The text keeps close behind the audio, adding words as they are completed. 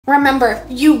Remember,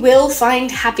 you will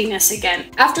find happiness again.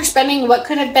 After spending what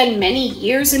could have been many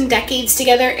years and decades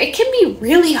together, it can be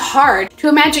really hard to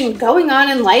imagine going on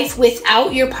in life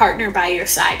without your partner by your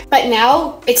side. But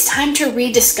now it's time to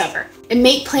rediscover and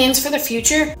make plans for the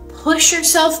future. Push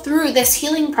yourself through this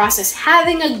healing process,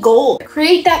 having a goal.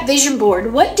 Create that vision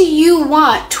board. What do you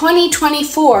want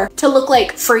 2024 to look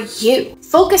like for you?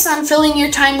 Focus on filling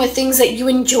your time with things that you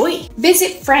enjoy.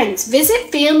 Visit friends,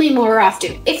 visit family more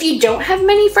often. If you don't have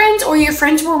many friends or your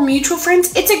friends were mutual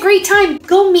friends, it's a great time.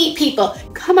 Go meet people.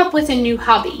 Come up with a new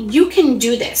hobby. You can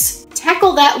do this.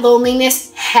 Tackle that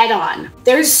loneliness head on.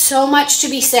 There's so much to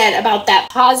be said about that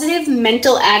positive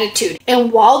mental attitude.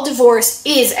 And while divorce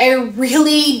is a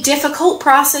really difficult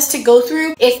process to go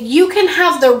through, if you can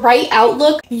have the right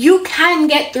outlook, you can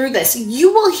get through this.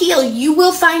 You will heal. You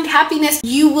will find happiness.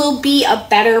 You will be a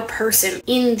better person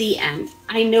in the end.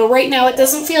 I know right now it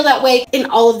doesn't feel that way and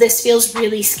all of this feels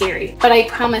really scary, but I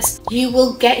promise you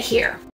will get here.